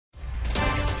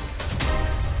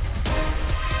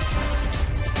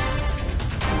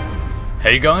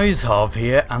Hey guys, Harv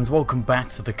here, and welcome back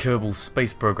to the Kerbal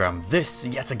space program. This,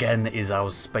 yet again, is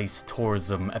our space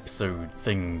tourism episode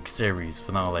thing, series,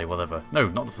 finale, whatever. No,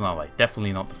 not the finale.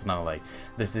 Definitely not the finale.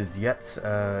 This is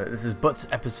but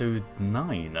episode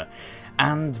 9.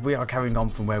 And we are carrying on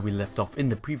from where we left off in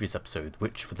the previous episode,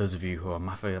 which, for those of you who are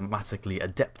mathematically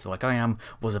adept like I am,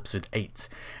 was episode 8.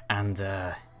 And,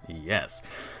 yes.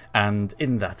 And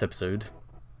in that episode,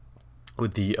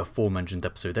 with the aforementioned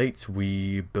episode 8,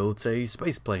 we built a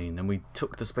space plane, and we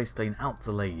took the space plane out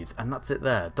to Laythe, and that's it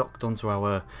there, docked onto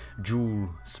our Jool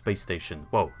space station.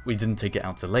 Well, we didn't take it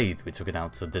out to Laythe, we took it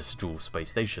out to this Jool space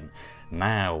station.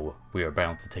 Now we are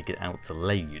about to take it out to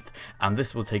Laythe, and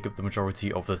this will take up the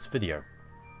majority of this video.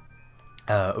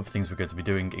 Other things we're going to be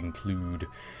doing include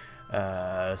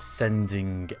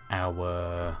sending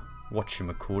our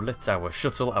our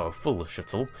shuttle, our full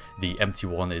shuttle. The empty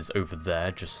one is over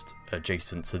there, just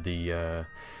adjacent to the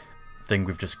thing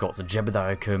we've just got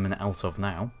Jebediah Kerman out of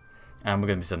now. And we're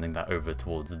going to be sending that over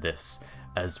towards this,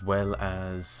 as well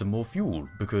as some more fuel,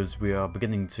 because we are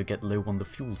beginning to get low on the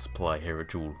fuel supply here at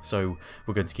Jool. So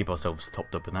we're going to keep ourselves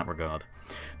topped up in that regard.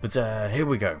 But here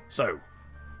we go. So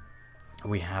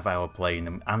we have our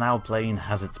plane, and our plane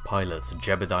has its pilot,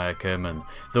 Jebediah Kerman,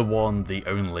 the one, the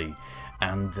only.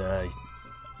 And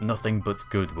nothing but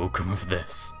good will come of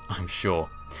this, I'm sure.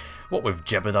 What with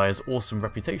Jebediah's awesome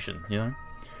reputation, you know?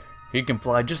 He can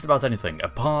fly just about anything,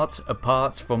 apart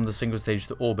from the single stage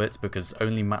to orbit, because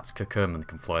only Matt Kerman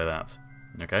can fly that.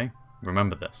 Okay?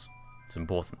 Remember this. It's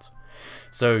important.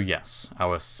 So yes,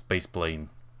 our space plane.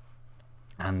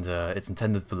 And it's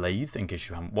intended for Laythe, in case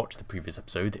you haven't watched the previous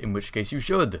episode, in which case you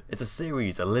should. It's a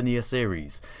series, a linear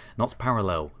series, not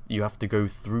parallel. You have to go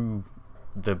through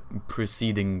the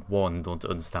preceding one in order to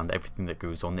understand everything that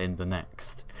goes on in the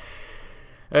next.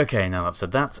 Okay, now that I've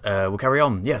said that, we'll carry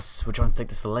on. Yes, we're trying to take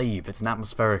this to Laythe. It's an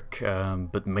atmospheric,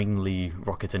 but mainly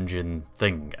rocket engine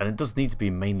thing. And it does need to be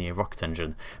mainly a rocket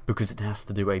engine, because it has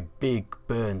to do a big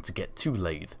burn to get to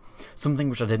Laythe. Something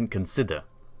which I didn't consider.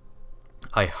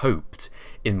 I hoped,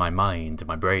 in my mind, in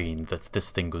my brain, that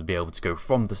this thing would be able to go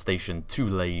from the station to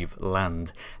Laythe,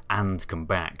 land, and come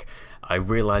back. I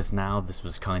realise now this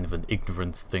was kind of an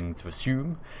ignorant thing to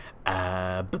assume,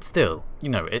 but still, you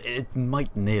know, it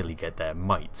might nearly get there,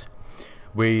 might.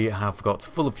 We have got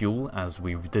full of fuel, as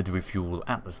we did refuel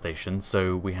at the station,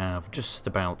 so we have just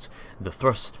about the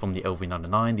thrust from the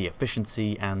LV-99, the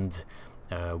efficiency, and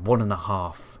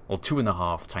 1.5 or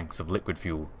 2.5 tanks of liquid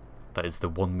fuel. That is the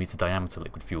 1 meter diameter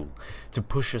liquid fuel, to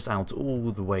push us out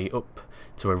all the way up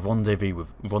to a rendezvous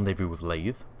with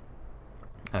Laythe,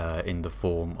 in the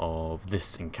form of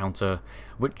this encounter,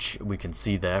 which we can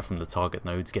see there from the target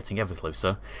nodes getting ever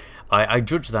closer. I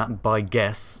judge that by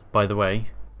guess, by the way,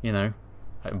 you know,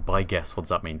 by guess, what does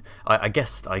that mean? I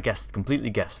completely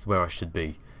guessed where I should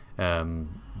be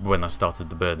when I started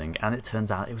the burning, and it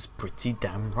turns out it was pretty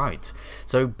damn right.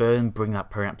 So bring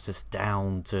that periapsis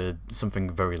down to something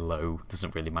very low,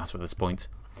 doesn't really matter at this point,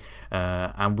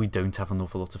 and we don't have an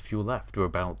awful lot of fuel left. We're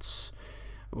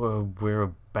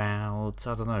about,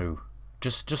 I don't know,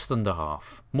 just under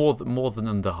half, more than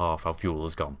under half our fuel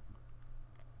has gone.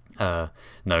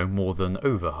 No, more than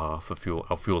over half of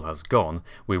our fuel has gone.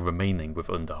 We're remaining with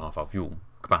under half our fuel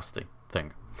capacity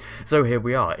thing. So here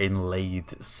we are in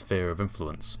Laythe's sphere of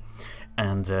influence,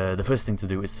 and the first thing to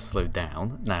do is to slow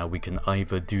down. Now we can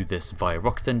either do this via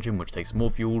rocket engine, which takes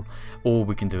more fuel, or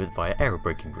we can do it via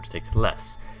aerobraking, which takes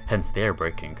less, hence the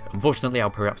aerobraking. Unfortunately, our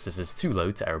periapsis is too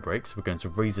low to aerobrake, so we're going to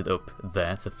raise it up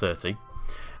there to 30.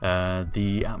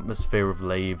 The atmosphere of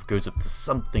Laythe goes up to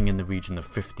something in the region of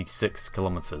 56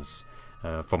 kilometers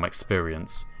from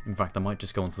experience. In fact, I might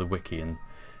just go onto the wiki and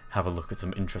have a look at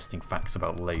some interesting facts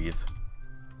about Laythe.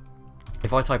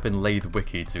 If I type in Laythe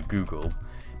wiki to Google,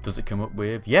 does it come up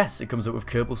with... Yes, it comes up with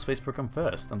Kerbal Space Program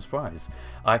first. I'm surprised.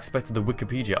 I expected the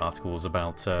Wikipedia articles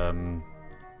about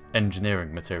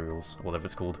engineering materials, or whatever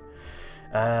it's called.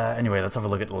 Anyway, let's have a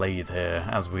look at Laythe here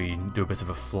as we do a bit of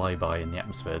a flyby in the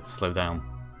atmosphere to slow down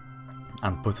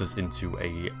and put us into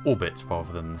a orbit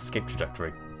rather than an escape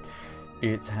trajectory.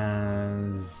 It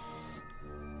has...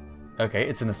 Okay,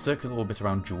 it's in a circular orbit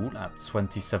around Jool at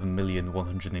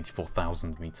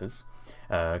 27,184,000 meters.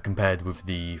 Compared with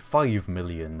the 5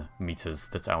 million meters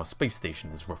that our space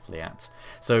station is roughly at.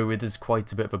 So it is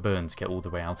quite a bit of a burn to get all the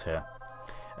way out here.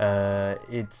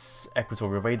 Its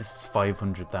equatorial radius is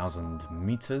 500,000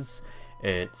 meters.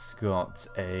 It's got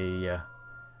a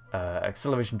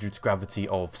acceleration due to gravity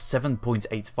of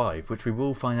 7.85, which we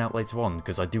will find out later on,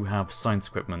 because I do have science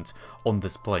equipment on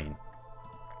this plane.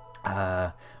 What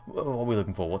are we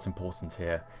looking for? What's important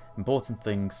here? Important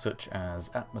things such as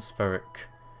atmospheric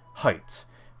height,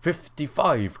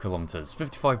 55 kilometers.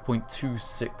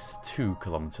 55.262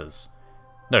 kilometers.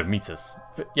 No, meters.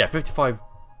 Yeah,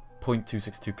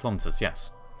 55.262 kilometers,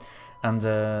 yes. And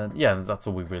yeah, that's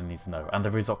all we really need to know. And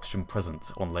there is oxygen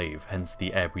present on Laythe, hence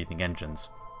the air-breathing engines.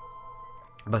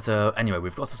 But anyway,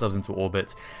 we've got ourselves into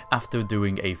orbit after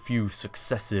doing a few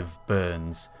successive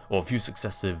burns, or a few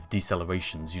successive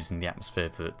decelerations using the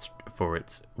atmosphere for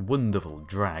its wonderful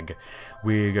drag.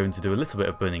 We're going to do a little bit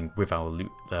of burning with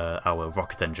our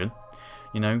rocket engine,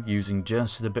 you know, using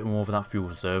just a bit more of that fuel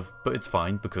reserve, but it's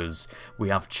fine because we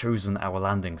have chosen our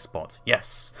landing spot.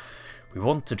 Yes, we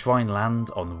want to try and land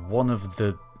on one of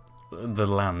the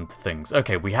land things.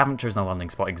 Okay, we haven't chosen our landing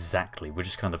spot exactly, we're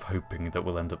just kind of hoping that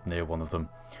we'll end up near one of them.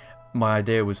 My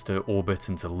idea was to orbit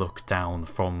and to look down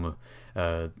from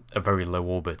a very low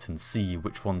orbit and see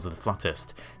which ones are the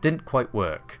flattest. Didn't quite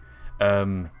work,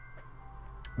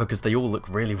 because they all look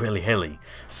really, really hilly,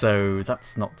 so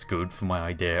that's not good for my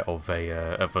idea of a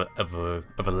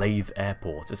Laythe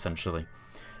airport, essentially.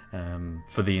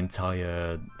 For the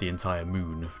entire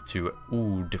moon to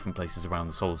all different places around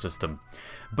the solar system.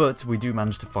 But we do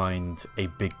manage to find a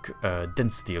big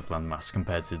density of landmass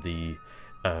compared to the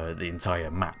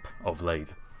entire map of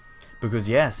Laythe. Because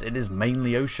yes, it is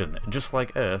mainly ocean, just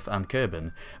like Earth and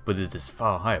Kerbal, but it is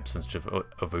far higher percentage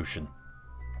of ocean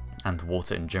and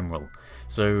water in general.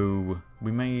 So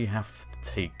we may have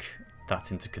to take that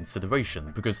into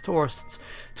consideration, because tourists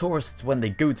when they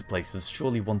go to places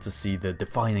surely want to see the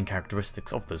defining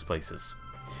characteristics of those places.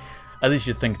 At least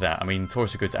you'd think that. I mean,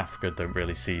 tourists who go to Africa don't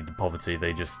really see the poverty,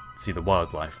 they just see the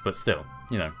wildlife, but still,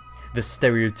 you know, the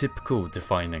stereotypical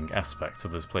defining aspects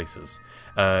of those places,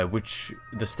 which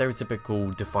the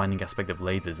stereotypical defining aspect of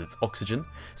Laythe is its oxygen,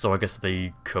 so I guess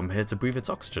they come here to breathe its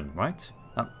oxygen, right?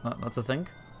 That's a thing?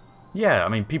 Yeah, I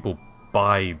mean, people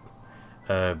buy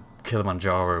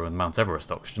Kilimanjaro and Mount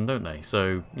Everest oxygen, don't they?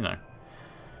 So, you know,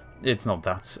 it's not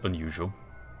that unusual.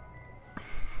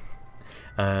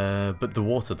 But the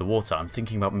water, I'm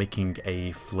thinking about making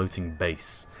a floating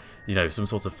base. You know, some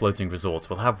sort of floating resort.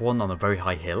 We'll have one on a very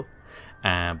high hill,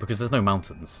 because there's no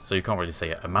mountains, so you can't really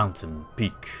say a mountain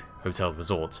peak hotel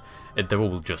resort. They're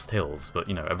all just hills, but,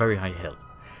 you know, a very high hill.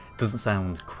 Doesn't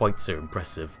sound quite so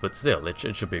impressive, but still,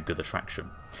 it should be a good attraction.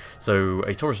 So,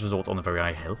 a tourist resort on a very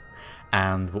high hill,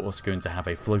 and we're also going to have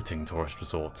a floating tourist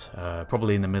resort,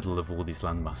 probably in the middle of all these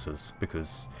land masses,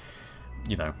 because,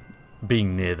 you know,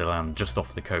 being near the land, just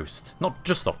off the coast, not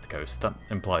just off the coast, that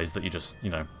implies that you just,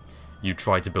 you know, you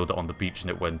tried to build it on the beach and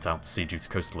it went out to sea due to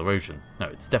coastal erosion. No,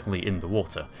 it's definitely in the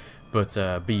water, but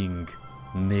being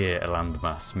near a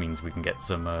landmass means we can get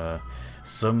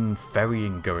some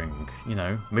ferrying going. You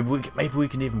know, maybe we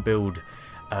can even build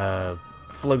a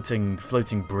floating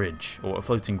bridge or a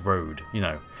floating road. You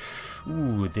know,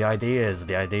 ooh, the ideas.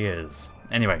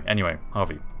 Anyway,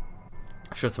 Harvey,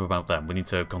 shut up about them. We need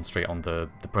to concentrate on the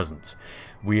present.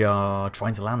 We are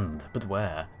trying to land, but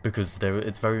where? Because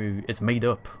it's made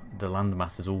up. The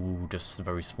landmass is all just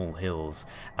very small hills,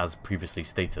 as previously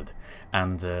stated,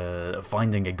 and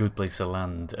finding a good place to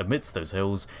land amidst those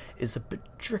hills is a bit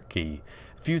tricky.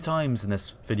 A few times in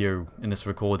this video, in this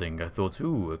recording, I thought,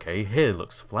 ooh, okay, here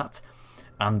looks flat,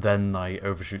 and then I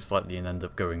overshoot slightly and end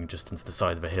up going just into the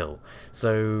side of a hill.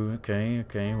 So, okay,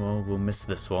 well, we'll miss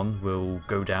this one, we'll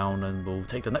go down and we'll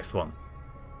take the next one.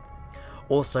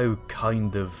 Also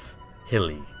kind of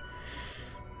hilly,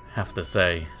 have to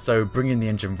say. So bringing the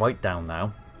engine right down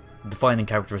now, defining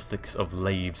characteristics of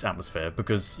Laythe's atmosphere,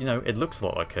 because, you know, it looks a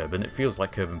lot like Kerbal, it feels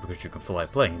like Kerbal because you can fly a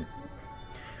plane,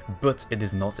 but it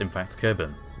is not in fact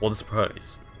Kerbal. What a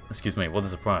surprise. Excuse me, what a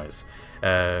surprise.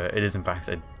 It is in fact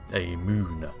a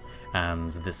moon, and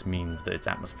this means that its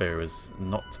atmosphere is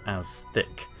not as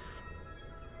thick,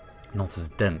 not as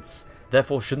dense,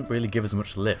 therefore shouldn't really give as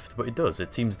much lift, but it does.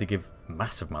 It seems to give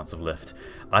massive amounts of lift.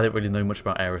 I don't really know much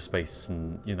about aerospace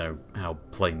and, you know, how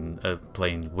plane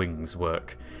wings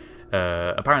work,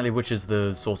 apparently, which is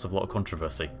the source of a lot of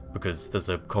controversy, because there's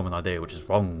a common idea which is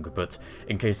wrong, but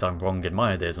in case I'm wrong in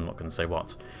my ideas, I'm not going to say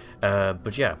what.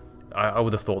 But yeah, I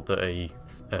would have thought that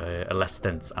a less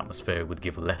dense atmosphere would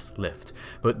give less lift,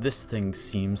 but this thing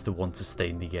seems to want to stay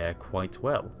in the air quite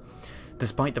well.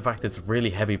 Despite the fact it's a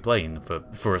really heavy plane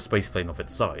for a space plane of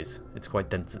its size, it's quite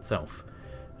dense itself.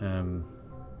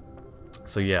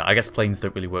 So yeah, I guess planes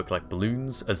don't really work like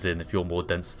balloons, as in if you're more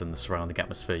dense than the surrounding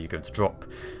atmosphere you're going to drop.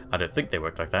 I don't think they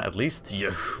work like that, at least.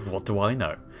 What do I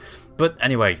know? But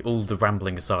anyway, all the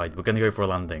rambling aside, we're going to go for a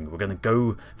landing.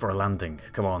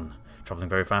 Come on. Travelling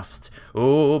very fast.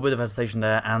 Oh, bit of hesitation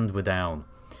there, and we're down.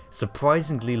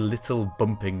 surprisingly little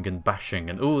bumping and bashing,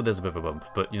 and oh, there's a bit of a bump,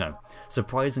 but you know,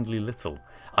 surprisingly little.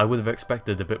 I would have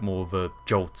expected a bit more of a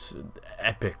jolt,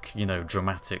 epic, you know,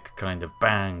 dramatic kind of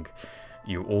bang,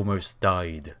 you almost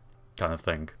died kind of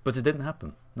thing, but it didn't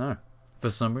happen, no,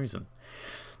 for some reason.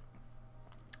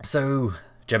 So,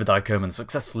 Jebediah Kerman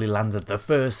successfully landed the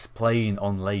first plane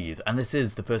on Laythe, and this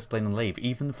is the first plane on Laythe,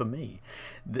 even for me.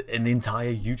 In the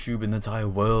entire YouTube, in the entire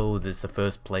world, it's the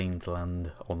first plane to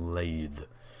land on Laythe.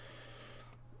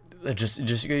 Just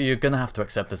you're gonna have to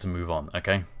accept this and move on,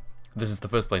 okay? This is the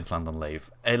first plane to land on Laythe,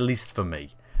 at least for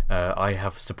me. I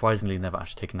have surprisingly never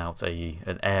actually taken out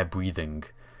an air-breathing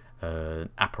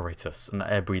apparatus, an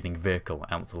air-breathing vehicle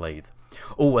out to Laythe.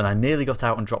 Oh, and I nearly got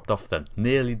out and dropped off then.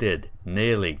 Nearly did.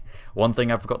 Nearly. One thing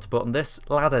I forgot to put on this,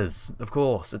 ladders. Of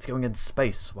course, it's going into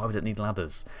space. Why would it need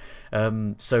ladders?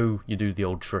 So you do the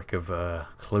old trick of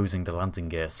closing the landing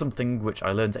gear, something which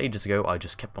I learned ages ago I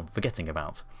just kept on forgetting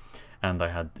about. And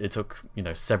it took, you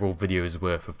know, several videos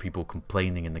worth of people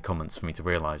complaining in the comments for me to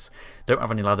realise, don't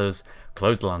have any ladders,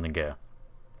 close the landing gear.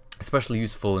 Especially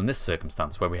useful in this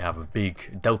circumstance where we have a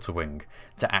big delta wing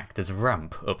to act as a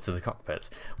ramp up to the cockpit,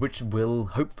 which will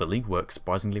hopefully work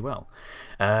surprisingly well.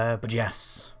 But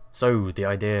yes, so the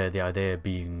idea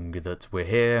being that we're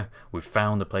here, we've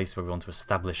found a place where we want to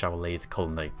establish our Laythe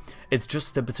colony. It's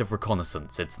just a bit of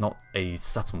reconnaissance, it's not a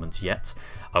settlement yet.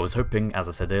 I was hoping, as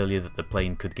I said earlier, that the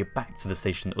plane could get back to the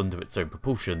station under its own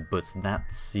propulsion, but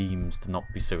that seems to not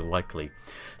be so likely.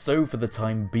 So for the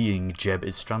time being, Jeb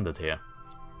is stranded here.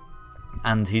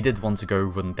 And he did want to go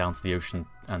run down to the ocean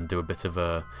and do a bit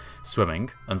of swimming.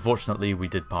 Unfortunately, we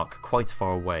did park quite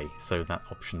far away, so that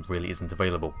option really isn't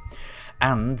available.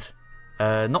 And,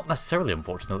 not necessarily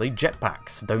unfortunately,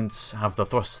 jetpacks don't have the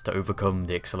thrust to overcome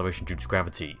the acceleration due to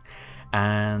gravity.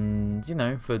 And, you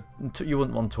know, you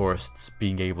wouldn't want tourists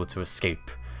being able to escape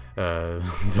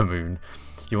the moon.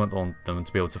 You wouldn't want them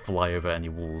to be able to fly over any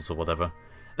walls or whatever.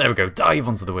 There we go, dive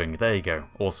onto the wing, there you go,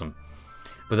 awesome.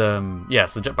 But yeah,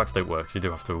 so jetpacks don't work, so you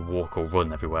do have to walk or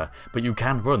run everywhere. But you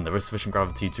can run, there is sufficient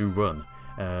gravity to run.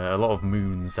 A lot of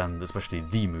moons, and especially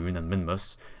the moon and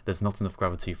Minmus, there's not enough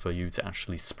gravity for you to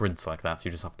actually sprint like that,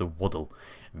 you just have to waddle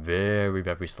very,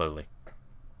 very slowly.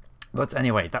 But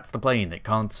anyway, that's the plane. It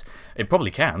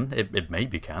probably can, it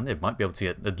maybe can, it might be able to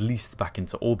get at least back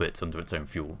into orbit under its own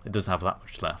fuel. It doesn't have that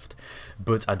much left.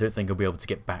 But I don't think it'll be able to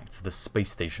get back to the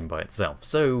space station by itself.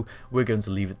 So we're going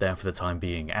to leave it there for the time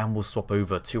being, and we'll swap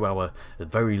over to our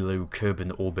very low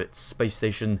Kerbal orbit space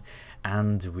station,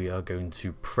 and we are going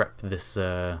to prep this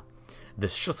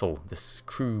shuttle, this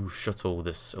crew shuttle,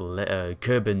 this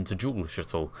Kerbal to Jool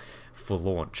shuttle for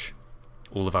launch.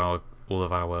 All of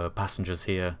our passengers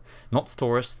here, not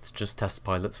tourists, just test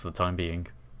pilots for the time being,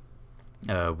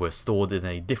 were stored in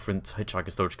a different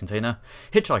hitchhiker storage container.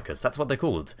 Hitchhikers, that's what they're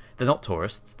called. They're not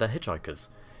tourists, they're hitchhikers.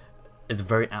 It's a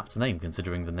very apt name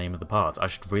considering the name of the part. I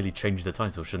should really change the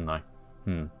title, shouldn't I?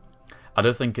 I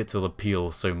don't think it'll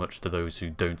appeal so much to those who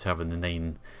don't have an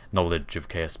inane knowledge of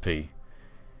KSP.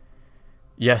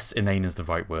 Yes, inane is the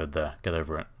right word there, get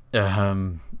over it.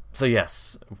 So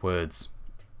yes, words.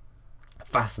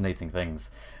 Fascinating things.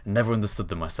 Never understood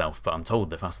them myself, but I'm told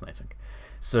they're fascinating.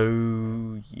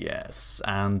 So yes,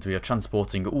 and we are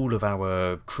transporting all of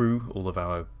our crew, all of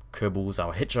our Kerbals,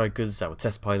 our hitchhikers, our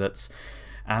test pilots,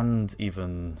 and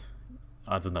even,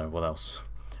 I don't know what else.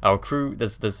 Our crew,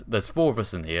 there's 4 of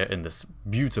us in here in this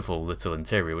beautiful little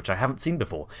interior, which I haven't seen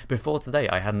before. Before today,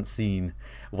 I hadn't seen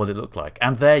what it looked like.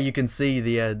 And there you can see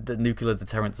the nuclear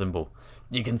deterrent symbol.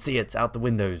 You can see it out the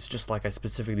windows, just like I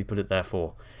specifically put it there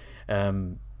for.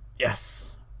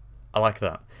 Yes, I like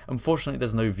that. Unfortunately,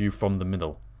 there's no view from the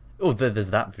middle. Oh, there's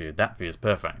that view. That view is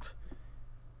perfect.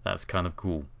 That's kind of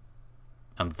cool.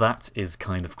 And that is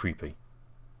kind of creepy.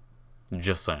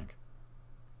 Just saying.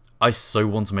 I so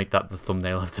want to make that the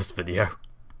thumbnail of this video.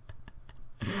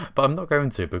 But I'm not going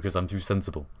to because I'm too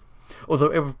sensible.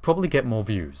 Although it would probably get more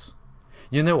views.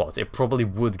 You know what? It probably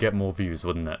would get more views,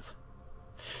 wouldn't it?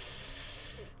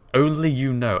 Only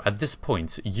you know. At this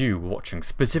point, you watching,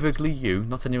 specifically you,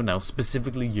 not anyone else,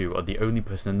 specifically you, are the only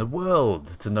person in the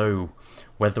world to know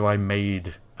whether I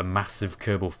made a massive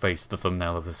Kerbal face the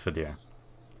thumbnail of this video.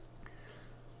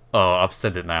 Oh, I've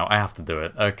said it now. I have to do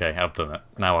it. Okay, I've done it.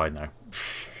 Now I know.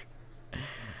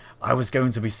 I was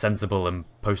going to be sensible and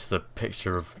post a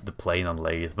picture of the plane on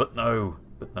Laythe, but no,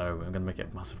 I'm going to make it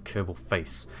a massive Kerbal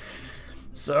face.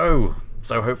 So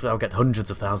hopefully I'll get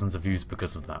hundreds of thousands of views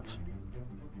because of that.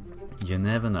 You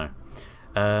never know.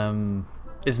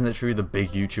 Isn't it true the big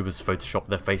YouTubers Photoshop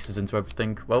their faces into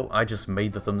everything? Well, I just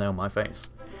made the thumbnail my face.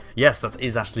 Yes, that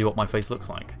is actually what my face looks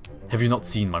like. Have you not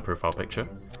seen my profile picture?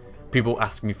 People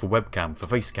ask me for webcam, for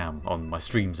face cam on my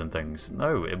streams and things.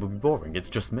 No, it would be boring. It's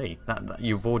just me.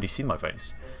 You've already seen my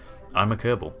face. I'm a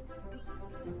Kerbal.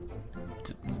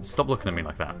 Stop looking at me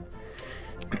like that.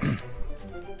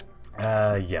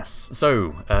 Yes.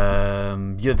 So,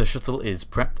 yeah, the shuttle is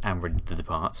prepped and ready to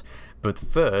depart. But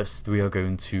first, we are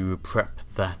going to prep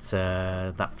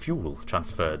that fuel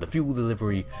transfer, the fuel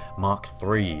delivery Mark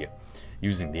III,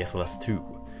 using the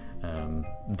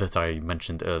SLS2 that I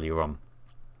mentioned earlier on.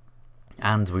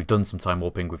 And we've done some time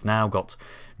warping. We've now got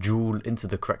Jool into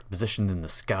the correct position in the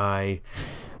sky,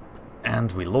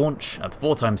 and we launch at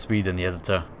 4 times speed in the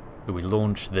editor. We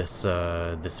launch this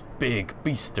this big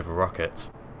beast of a rocket.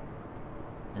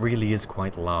 Really is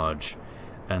quite large,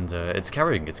 and it's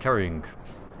carrying.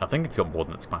 I think it's got more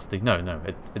than its capacity. No,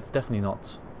 it's definitely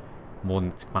not more than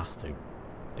its capacity.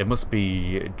 It must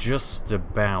be just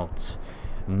about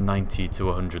 90 to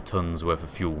 100 tons worth of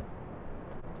fuel.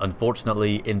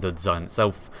 Unfortunately, in the design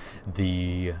itself,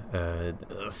 the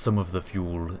some of the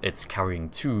fuel it's carrying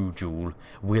to Jool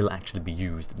will actually be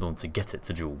used in order to get it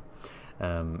to Jool.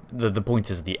 The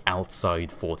point is the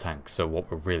outside 4 tanks, so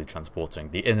what we're really transporting.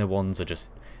 The inner ones are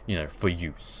just, you know, for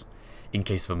use, in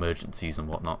case of emergencies and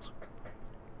whatnot.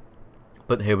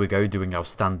 But here we go, doing our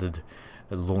standard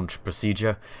launch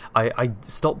procedure. I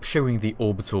stopped showing the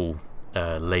orbital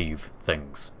Laythe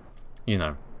things. You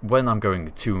know, when I'm going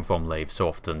to and from Laythe so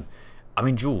often. I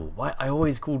mean, Jool. Why I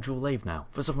always call Jool Laythe now.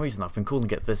 For some reason, I've been calling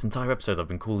it this entire episode. I've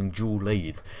been calling Jool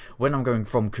Laythe. When I'm going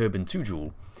from Kerbin to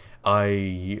Jool,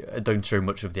 I don't show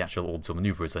much of the actual orbital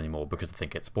maneuvers anymore because I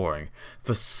think it's boring.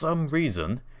 For some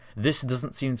reason, this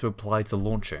doesn't seem to apply to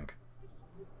launching.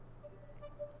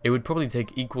 It would probably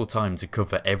take equal time to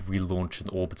cover every launch and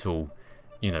orbital,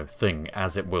 you know, thing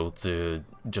as it will to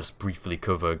just briefly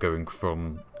cover going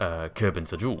from Kerbin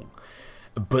to Jool.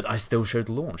 But I still showed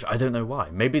the launch. I don't know why.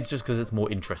 Maybe it's just because it's more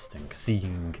interesting,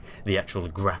 seeing the actual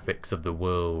graphics of the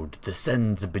world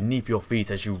descend beneath your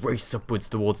feet as you race upwards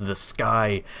towards the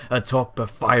sky atop a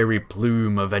fiery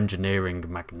plume of engineering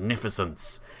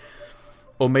magnificence.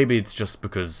 Or maybe it's just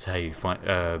because, hey,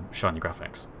 shiny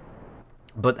graphics.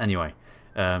 But anyway,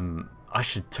 I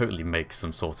should totally make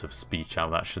some sort of speech out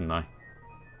of that, shouldn't I?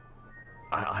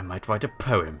 I might write a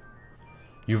poem.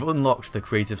 You've unlocked the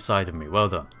creative side of me. Well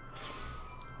done.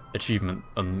 Achievement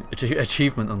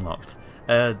unlocked.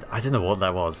 I don't know what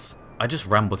that was. I just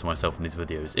ramble to myself in these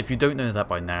videos. If you don't know that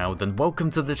by now, then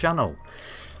welcome to the channel.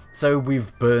 So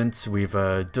we've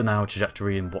done our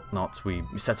trajectory and whatnot. We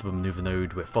set up a maneuver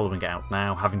node. We're following it out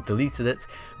now, having deleted it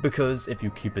because if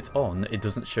you keep it on, it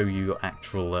doesn't show you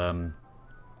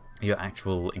your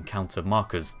actual encounter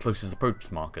markers, closest approach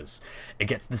markers. It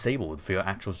gets disabled for your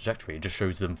actual trajectory. It just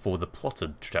shows them for the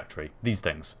plotted trajectory. These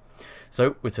things.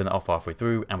 So we turn it off halfway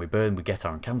through and we burn, we get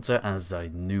our encounter as I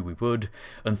knew we would.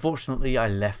 Unfortunately I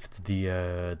left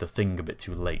the thing a bit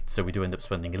too late, so we do end up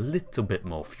spending a little bit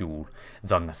more fuel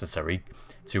than necessary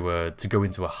to go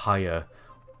into a higher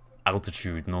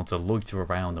altitude in order to loiter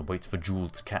around and wait for Jool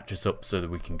to catch us up so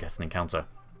that we can get an encounter.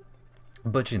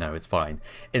 But you know, it's fine.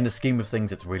 In the scheme of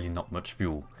things it's really not much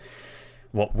fuel.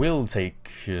 What will take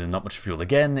not much fuel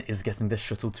again is getting this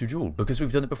shuttle to Jool, because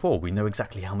we've done it before. We know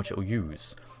exactly how much it will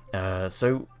use.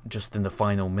 So just in the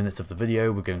final minute of the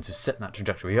video, we're going to set that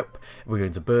trajectory up, we're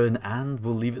going to burn, and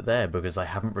we'll leave it there because I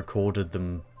haven't recorded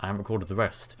them. I haven't recorded the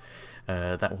rest.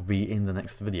 That will be in the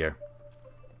next video.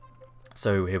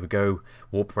 So here we go,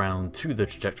 warp round to the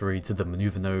trajectory, to the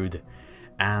maneuver node,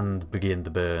 and begin the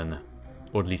burn.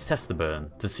 Or at least test the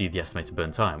burn to see the estimated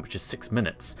burn time, which is 6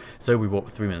 minutes. So we warp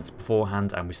 3 minutes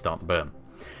beforehand and we start the burn.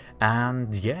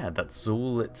 And yeah, that's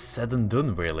all it's said and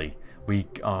done really. We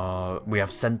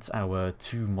have sent our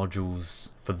 2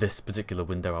 modules for this particular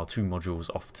window, our 2 modules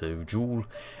off to Jool,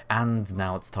 and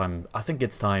now it's time, I think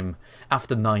it's time,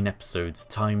 after 9 episodes,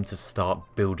 time to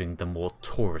start building the more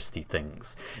touristy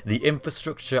things. The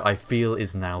infrastructure I feel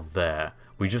is now there.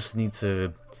 We just need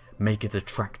to make it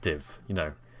attractive, you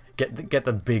know. Get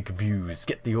the big views,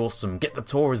 get the awesome, get the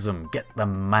tourism, get the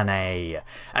money.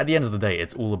 At the end of the day,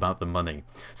 it's all about the money.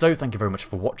 So thank you very much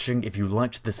for watching. If you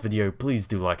liked this video, please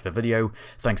do like the video.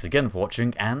 Thanks again for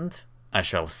watching, and I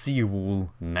shall see you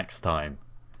all next time.